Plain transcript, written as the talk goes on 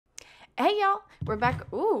Hey y'all, we're back.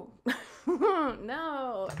 Ooh,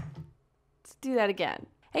 no. Let's do that again.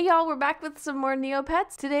 Hey y'all, we're back with some more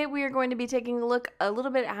Neopets. Today we are going to be taking a look a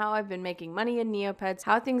little bit at how I've been making money in Neopets,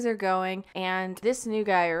 how things are going, and this new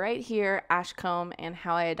guy right here, Ashcombe, and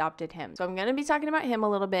how I adopted him. So I'm going to be talking about him a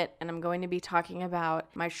little bit, and I'm going to be talking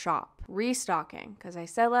about my shop, restocking, because I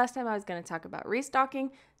said last time I was going to talk about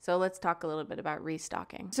restocking. So let's talk a little bit about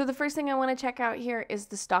restocking. So the first thing I want to check out here is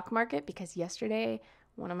the stock market, because yesterday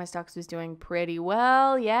one of my stocks was doing pretty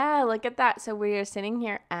well. Yeah, look at that. So we are sitting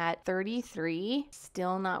here at 33.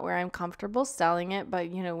 Still not where I'm comfortable selling it,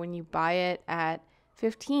 but you know, when you buy it at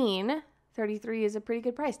 15, 33 is a pretty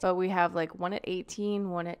good price. But we have like one at 18,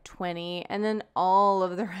 one at 20, and then all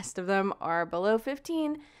of the rest of them are below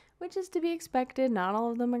 15, which is to be expected. Not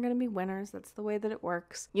all of them are going to be winners. That's the way that it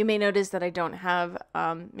works. You may notice that I don't have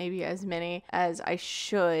maybe as many as I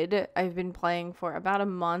should. I've been playing for about a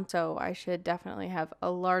month, so I should definitely have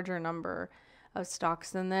a larger number of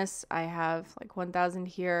stocks than this. I have like 1,000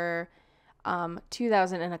 here,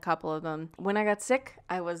 2,000 in a couple of them. When I got sick,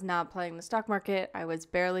 I was not playing the stock market. I was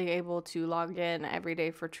barely able to log in every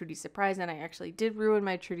day for Trudy Surprise, and I actually did ruin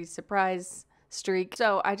my Trudy Surprise streak.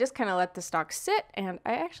 So I just kind of let the stock sit, and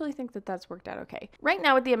I actually think that that's worked out okay. Right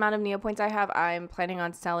now, with the amount of Neopoints I have, I'm planning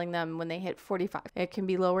on selling them when they hit 45. It can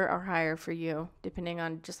be lower or higher for you, depending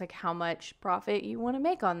on just like how much profit you want to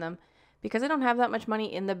make on them. Because I don't have that much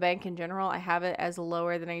money in the bank in general, I have it as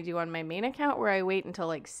lower than I do on my main account, where I wait until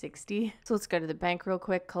like 60. So let's go to the bank real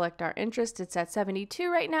quick, collect our interest. It's at 72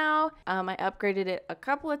 right now. I upgraded it a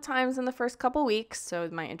couple of times in the first couple weeks, so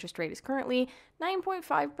my interest rate is currently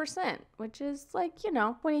 9.5%, which is like, you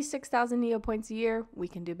know, 26,000 Neopoints a year. We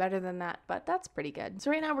can do better than that, but that's pretty good. So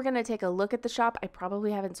right now we're going to take a look at the shop. I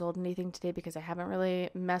probably haven't sold anything today because I haven't really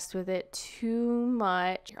messed with it too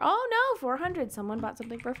much. Oh no, 400. Someone bought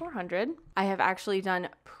something for 400. I have actually done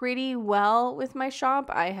pretty well with my shop.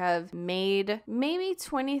 I have made maybe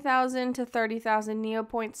 20,000 to 30,000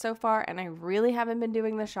 Neopoints so far, and I really haven't been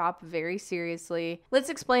doing the shop very seriously. Let's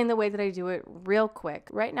explain the way that I do it real quick.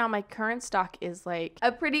 Right now, my current stock is like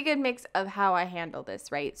a pretty good mix of how I handle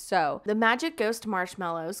this, right? So the Magic Ghost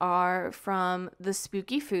marshmallows are from the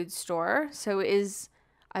Spooky Food Store. So is,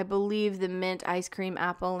 I believe, the mint ice cream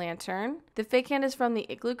apple lantern. The fake hand is from the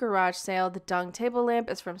Igloo garage sale. The dung table lamp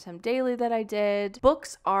is from some daily that I did.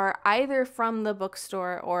 Books are either from the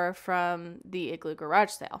bookstore or from the Igloo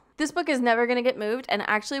garage sale. This book is never going to get moved, and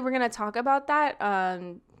actually we're going to talk about that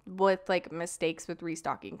with like mistakes with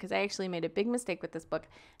restocking, because I actually made a big mistake with this book,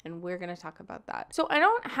 and we're going to talk about that. So I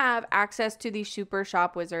don't have access to the Super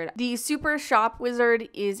Shop Wizard. The Super Shop Wizard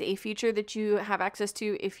is a feature that you have access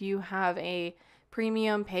to if you have a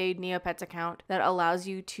premium paid Neopets account that allows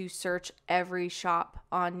you to search every shop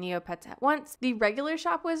on Neopets at once. The regular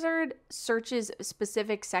Shop Wizard searches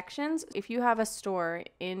specific sections. If you have a store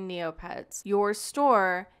in Neopets, your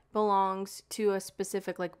store belongs to a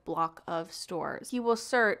specific like block of stores. He will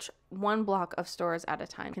search one block of stores at a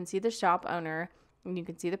time. You can see the shop owner, and you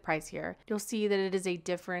can see the price here. You'll see that it is a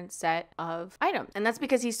different set of items, and that's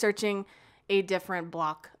because he's searching a different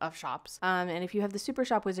block of shops. And if you have the Super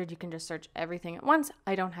Shop Wizard, you can just search everything at once.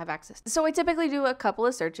 I don't have access. So I typically do a couple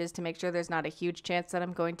of searches to make sure there's not a huge chance that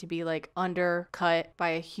I'm going to be like undercut by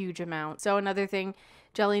a huge amount. So another thing,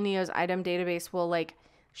 Jelly Neo's item database will like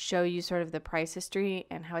show you sort of the price history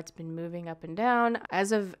and how it's been moving up and down.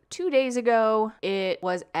 As of 2 days ago, it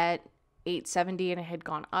was at 870 and it had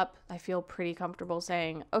gone up. I feel pretty comfortable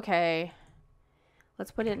saying, okay,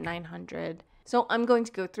 let's put it at 900. So I'm going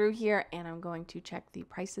to go through here and I'm going to check the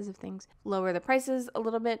prices of things, lower the prices a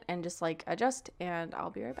little bit, and just like adjust, and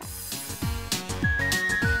I'll be right back.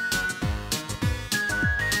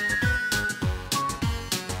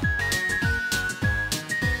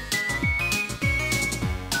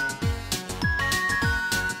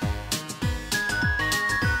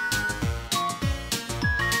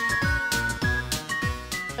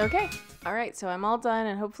 Okay. All right, so I'm all done,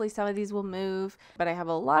 and hopefully some of these will move, but I have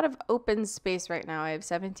a lot of open space right now. I have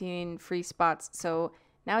 17 free spots, so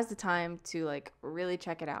now is the time to like really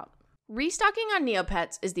check it out. Restocking on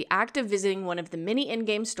Neopets is the act of visiting one of the many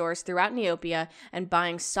in-game stores throughout Neopia and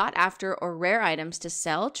buying sought-after or rare items to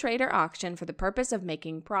sell, trade, or auction for the purpose of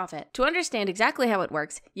making profit. To understand exactly how it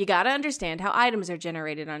works, you gotta understand how items are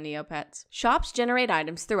generated on Neopets. Shops generate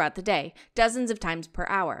items throughout the day, dozens of times per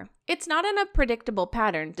hour. It's not in a predictable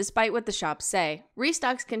pattern, despite what the shops say.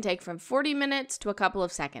 Restocks can take from 40 minutes to a couple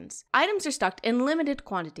of seconds. Items are stocked in limited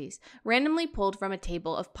quantities, randomly pulled from a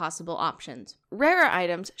table of possible options. Rarer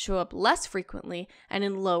items show up less frequently and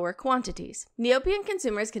in lower quantities. Neopian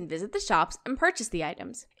consumers can visit the shops and purchase the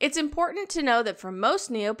items. It's important to know that for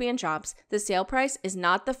most Neopian shops, the sale price is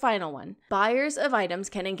not the final one. Buyers of items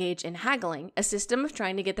can engage in haggling, a system of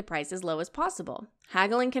trying to get the price as low as possible.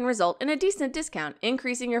 Haggling can result in a decent discount,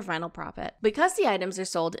 increasing your final profit. Because the items are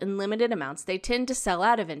sold in limited amounts, they tend to sell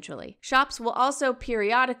out eventually. Shops will also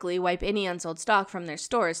periodically wipe any unsold stock from their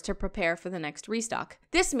stores to prepare for the next restock.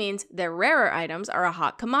 This means their rarer items are a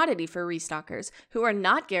hot commodity for restockers, who are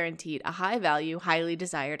not guaranteed a high-value, highly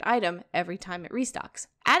desired item every time it restocks.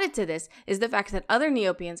 Added to this is the fact that other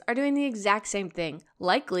Neopians are doing the exact same thing,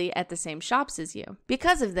 likely at the same shops as you.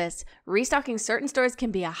 Because of this, restocking certain stores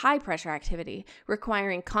can be a high-pressure activity,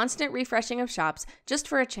 requiring constant refreshing of shops just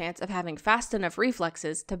for a chance of having fast enough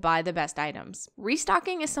reflexes to buy the best items.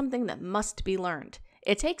 Restocking is something that must be learned.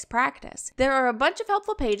 It takes practice. There are a bunch of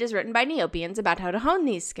helpful pages written by Neopians about how to hone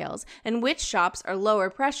these skills and which shops are lower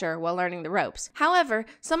pressure while learning the ropes. However,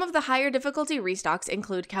 some of the higher difficulty restocks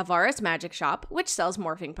include Calvaris Magic Shop, which sells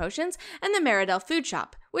morphing potions, and the Meridel Food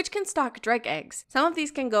Shop, which can stock drake eggs. Some of these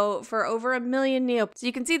can go for over 1 million Neopets, so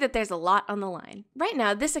you can see that there's a lot on the line. Right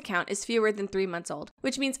now, this account is fewer than 3 months old,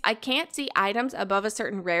 which means I can't see items above a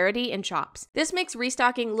certain rarity in shops. This makes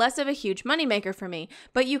restocking less of a huge moneymaker for me,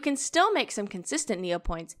 but you can still make some consistent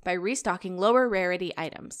Neopoints by restocking lower rarity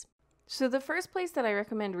items. So the first place that I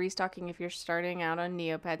recommend restocking if you're starting out on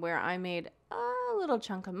Neopets, where I made a little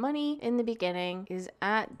chunk of money in the beginning, is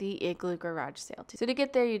at the Igloo Garage Sale. So to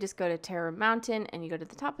get there, you just go to Terror Mountain and you go to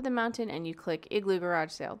the top of the mountain and you click Igloo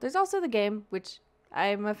Garage Sale. There's also the game, which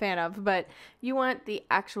I'm a fan of, but you want the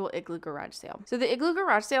actual Igloo Garage Sale. So the Igloo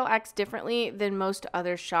Garage Sale acts differently than most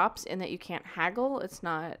other shops in that you can't haggle. It's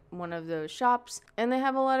not one of those shops, and they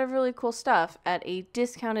have a lot of really cool stuff at a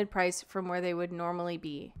discounted price from where they would normally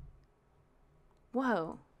be.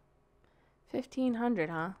 Whoa, 1,500,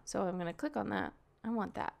 huh? So I'm gonna click on that. I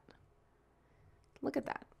want that. Look at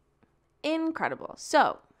that. Incredible.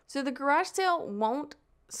 So the garage sale won't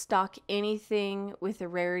stock anything with a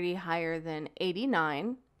rarity higher than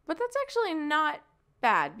 89, but that's actually not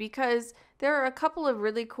bad because there are a couple of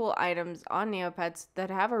really cool items on Neopets that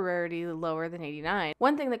have a rarity lower than 89.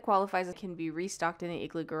 One thing that qualifies and can be restocked in the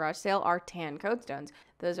Igloo Garage Sale are tan codestones.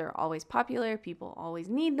 Those are always popular. People always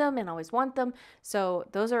need them and always want them. So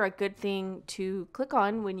those are a good thing to click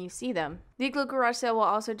on when you see them. The Igloo Garage Sale will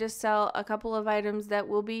also just sell a couple of items that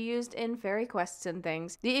will be used in fairy quests and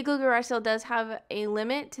things. The Igloo Garage Sale does have a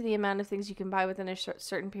limit to the amount of things you can buy within a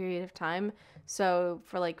certain period of time. So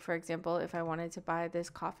for example, if I wanted to buy this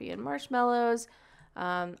coffee and marshmallows,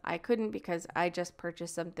 I couldn't because I just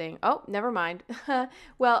purchased something. Oh, never mind.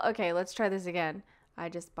 Well, okay, let's try this again. I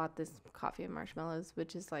just bought this coffee and marshmallows,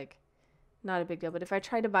 which is not a big deal. But if I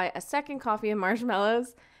try to buy a second coffee and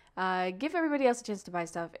marshmallows, give everybody else a chance to buy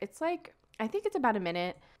stuff, it's I think it's about a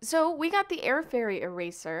minute. So we got the Air Fairy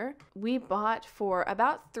Eraser. We bought for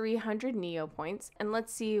about 300 Neopoints. And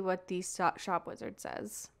let's see what the Shop Wizard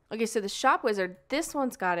says. Okay, so the Shop Wizard, this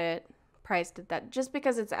one's got it priced at that. Just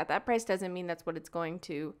because it's at that price doesn't mean that's what it's going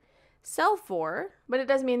to sell for, but it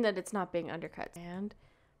does mean that it's not being undercut. And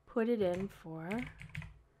put it in for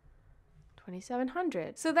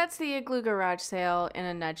 2,700. So that's the Igloo Garage Sale in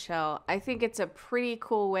a nutshell. I think it's a pretty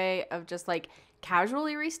cool way of just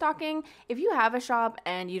casually restocking. If you have a shop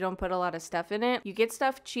and you don't put a lot of stuff in it, you get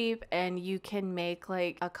stuff cheap and you can make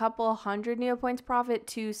a couple hundred Neopoints profit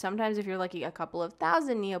to sometimes, if you're lucky, a couple of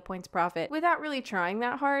thousand Neopoints profit without really trying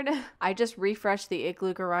that hard. I just refreshed the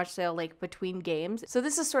Igloo Garage Sale between games. So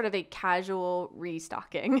this is sort of a casual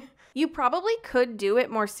restocking. You probably could do it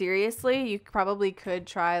more seriously. You probably could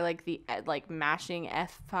try the mashing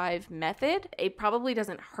F5 method. It probably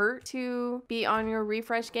doesn't hurt to be on your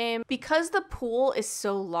refresh game. Because the pool is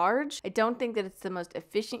so large, I don't think that it's the most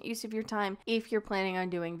efficient use of your time if you're planning on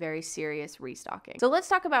doing very serious restocking. So let's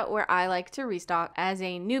talk about where I like to restock as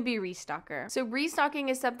a newbie restocker. So restocking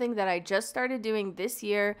is something that I just started doing this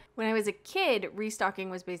year. When I was a kid, restocking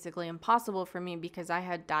was basically impossible for me because I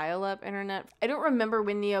had dial-up internet. I don't remember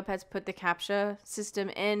when Neopets put the CAPTCHA system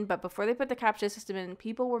in, but before they put the CAPTCHA system in,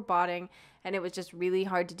 people were botting and it was just really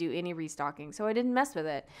hard to do any restocking. So I didn't mess with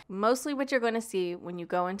it. Mostly what you're going to see when you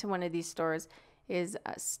go into one of these stores is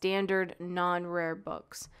standard non-rare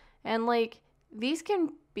books. And these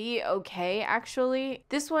can be okay, actually.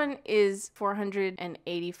 This one is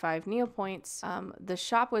 485 Neopoints. The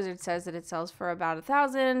shop wizard says that it sells for about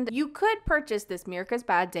 1,000. You could purchase this Mirka's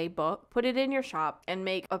Bad Day book, put it in your shop, and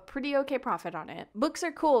make a pretty okay profit on it. Books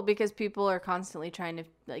are cool because people are constantly trying to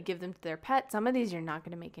give them to their pet. Some of these you're not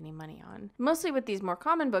going to make any money on. Mostly with these more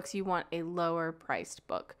common books, you want a lower priced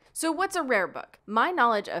book. So what's a rare book? My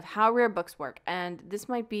knowledge of how rare books work, and this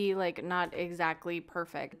might be like not exactly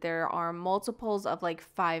perfect. There are multiples of like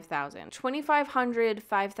 5,000. 2,500,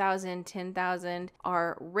 5,000, 10,000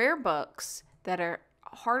 are rare books that are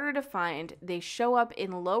harder to find. They show up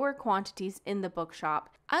in lower quantities in the bookshop.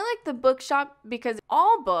 I like the bookshop because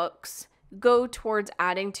all books go towards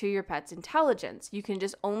adding to your pet's intelligence. You can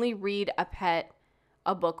just only read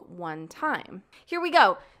a book one time. Here we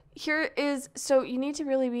go. So you need to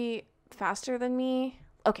really be faster than me.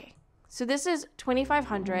 Okay, so this is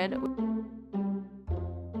 2,500,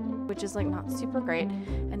 which is like not super great.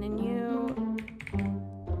 And then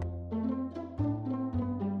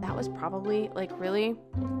that was probably like, really?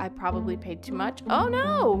 I probably paid too much. Oh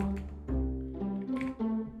no!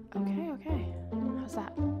 Okay. How's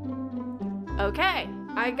that? Okay,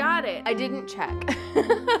 I got it. I didn't check.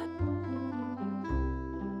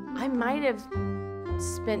 I might have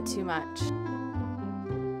spent too much.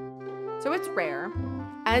 So it's rare.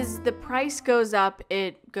 As the price goes up,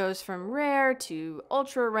 it goes from rare to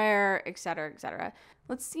ultra rare, etc., etc.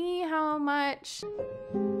 Let's see how much.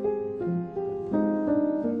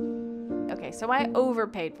 Okay, so I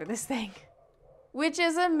overpaid for this thing, which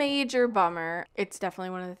is a major bummer. It's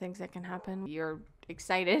definitely one of the things that can happen. You're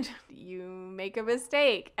excited, you make a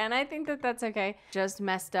mistake, and I think that that's okay. Just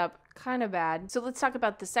messed up kind of bad. So let's talk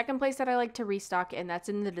about the second place that I like to restock, and that's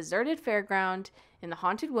in the deserted fairground in the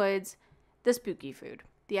haunted woods, the spooky food.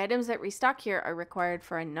 The items that restock here are required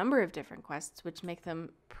for a number of different quests, which make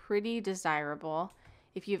them pretty desirable.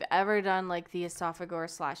 If you've ever done like the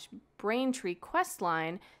Esophagore/Braintree quest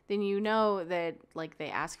line, then you know that like they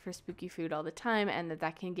ask for spooky food all the time and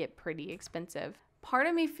that can get pretty expensive. Part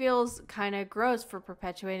of me feels kind of gross for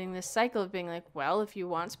perpetuating this cycle of being like, well, if you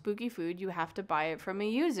want spooky food, you have to buy it from a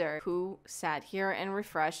user who sat here and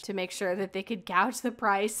refreshed to make sure that they could gouge the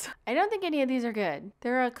price. I don't think any of these are good.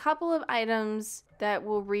 There are a couple of items that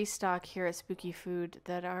will restock here at Spooky Food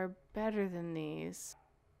that are better than these.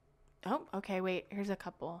 Oh, okay, wait, here's a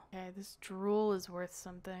couple. Okay, this drool is worth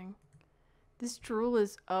something. This drool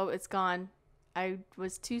is, oh, it's gone. I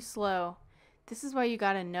was too slow. This is why you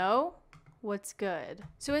gotta know what's good.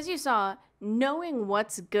 So as you saw, knowing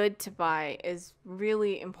what's good to buy is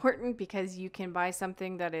really important because you can buy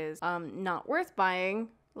something that is not worth buying,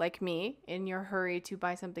 like me, in your hurry to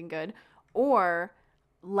buy something good, or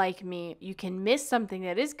like me, you can miss something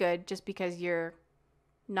that is good just because you're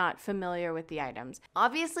not familiar with the items.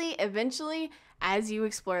 Obviously, eventually, as you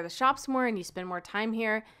explore the shops more and you spend more time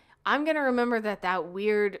here, I'm gonna remember that that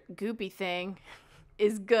weird goopy thing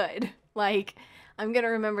is good. Like, I'm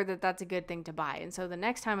gonna remember that that's a good thing to buy. And so the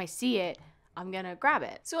next time I see it, I'm gonna grab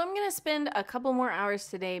it. So I'm gonna spend a couple more hours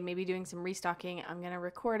today, maybe doing some restocking. I'm gonna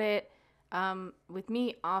record it with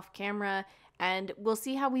me off camera, and we'll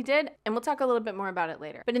see how we did, and we'll talk a little bit more about it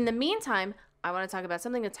later. But in the meantime, I want to talk about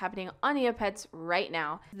something that's happening on Neopets right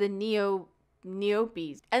now, the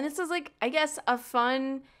Neopets. And this is like, I guess, a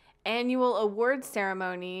fun annual award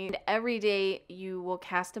ceremony. And every day you will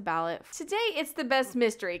cast a ballot. Today it's the best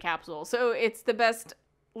mystery capsule, so it's the best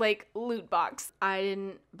like loot box. I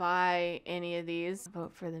didn't buy any of these.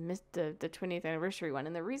 Vote for the 20th anniversary one,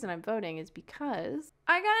 and the reason I'm voting is because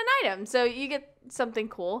I got an item, so you get something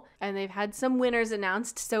cool, and they've had some winners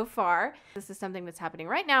announced so far. This is something that's happening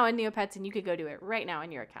right now in Neopets, and you could go do it right now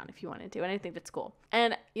in your account if you wanted to, and I think that's cool.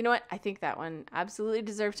 And you know what? I think that one absolutely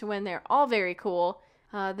deserves to win. They're all very cool.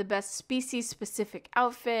 The best species-specific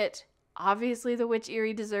outfit. Obviously, the Witch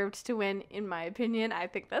Eerie deserved to win, in my opinion. I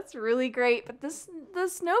think that's really great, but the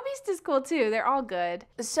Snow Beast is cool too. They're all good.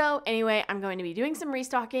 So anyway, I'm going to be doing some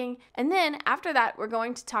restocking, and then after that, we're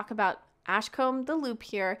going to talk about Ashcombe the Loop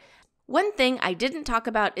here. One thing I didn't talk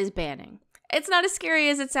about is banning. It's not as scary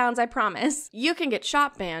as it sounds, I promise. You can get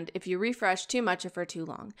shop banned if you refresh too much or for too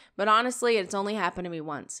long, but honestly, it's only happened to me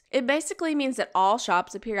once. It basically means that all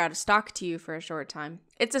shops appear out of stock to you for a short time.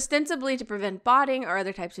 It's ostensibly to prevent botting or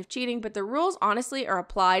other types of cheating, but the rules honestly are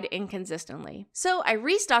applied inconsistently. So I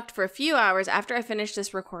restocked for a few hours after I finished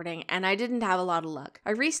this recording, and I didn't have a lot of luck.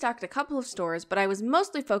 I restocked a couple of stores, but I was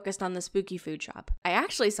mostly focused on the spooky food shop. I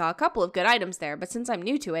actually saw a couple of good items there, but since I'm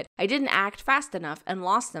new to it, I didn't act fast enough and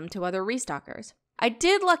lost them to other restockers. I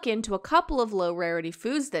did luck into a couple of low rarity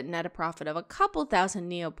foods that net a profit of a couple thousand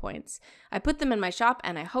Neo points. I put them in my shop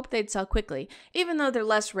and I hope they'd sell quickly, even though they're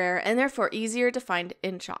less rare and therefore easier to find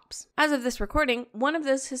in shops. As of this recording, one of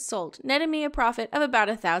those has sold, netting me a profit of about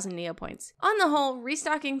 1,000 Neo points. On the whole,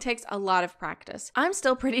 restocking takes a lot of practice. I'm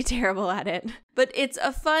still pretty terrible at it, but it's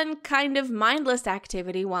a fun, kind of mindless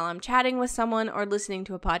activity while I'm chatting with someone or listening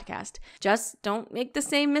to a podcast. Just don't make the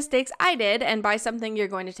same mistakes I did and buy something you're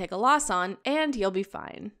going to take a loss on, and you'll be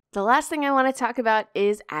fine. The last thing I want to talk about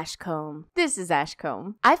is Ashcombe. This is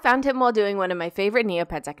Ashcombe. I found him while doing one of my favorite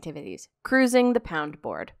Neopets activities, cruising the pound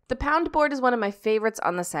board. The pound board is one of my favorites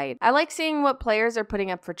on the site. I like seeing what players are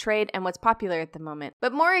putting up for trade and what's popular at the moment,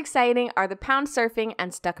 but more exciting are the pound surfing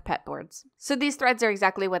and stuck pet boards. So these threads are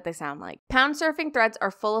exactly what they sound like. Pound surfing threads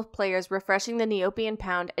are full of players refreshing the Neopian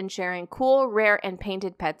pound and sharing cool, rare, and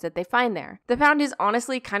painted pets that they find there. The pound is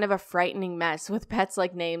honestly kind of a frightening mess with pets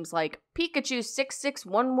like names like Pikachu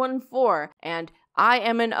 66114 and I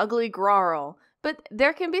am an ugly Grarl. But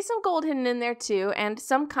there can be some gold hidden in there too, and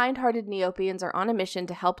some kind-hearted Neopians are on a mission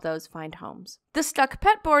to help those find homes. The stuck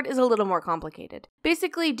pet board is a little more complicated.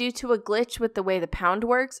 Basically, due to a glitch with the way the pound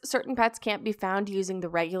works, certain pets can't be found using the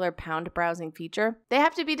regular pound browsing feature. They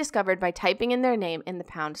have to be discovered by typing in their name in the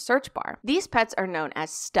pound search bar. These pets are known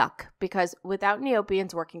as stuck because without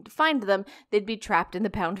Neopians working to find them, they'd be trapped in the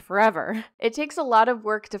pound forever. It takes a lot of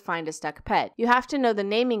work to find a stuck pet. You have to know the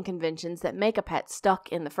naming conventions that make a pet stuck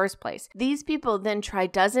in the first place. These people then try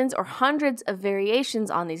dozens or hundreds of variations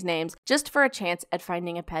on these names just for a chance at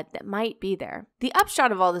finding a pet that might be there. The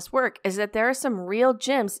upshot of all this work is that there are some real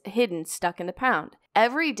gems hidden stuck in the pound.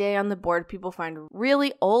 Every day on the board, people find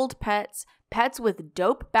really old pets, pets with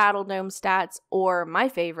dope Battle Dome stats, or, my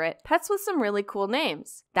favorite, pets with some really cool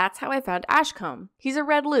names. That's how I found Ashcombe. He's a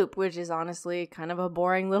red loop, which is honestly kind of a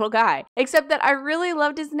boring little guy, except that I really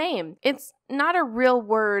loved his name. It's not a real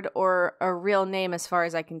word or a real name as far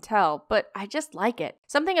as I can tell, but I just like it.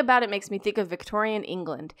 Something about it makes me think of Victorian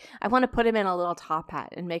England. I want to put him in a little top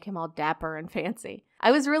hat and make him all dapper and fancy.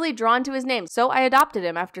 I was really drawn to his name, so I adopted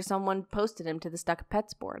him after someone posted him to the Stuck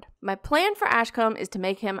Pets board. My plan for Ashcombe is to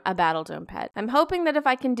make him a Battle Dome pet. I'm hoping that if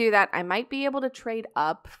I can do that, I might be able to trade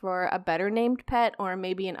up for a better named pet or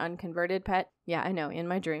maybe an unconverted pet. Yeah, I know, in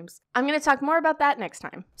my dreams. I'm going to talk more about that next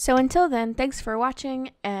time. So until then, thanks for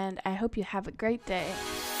watching, and I hope you have a great day.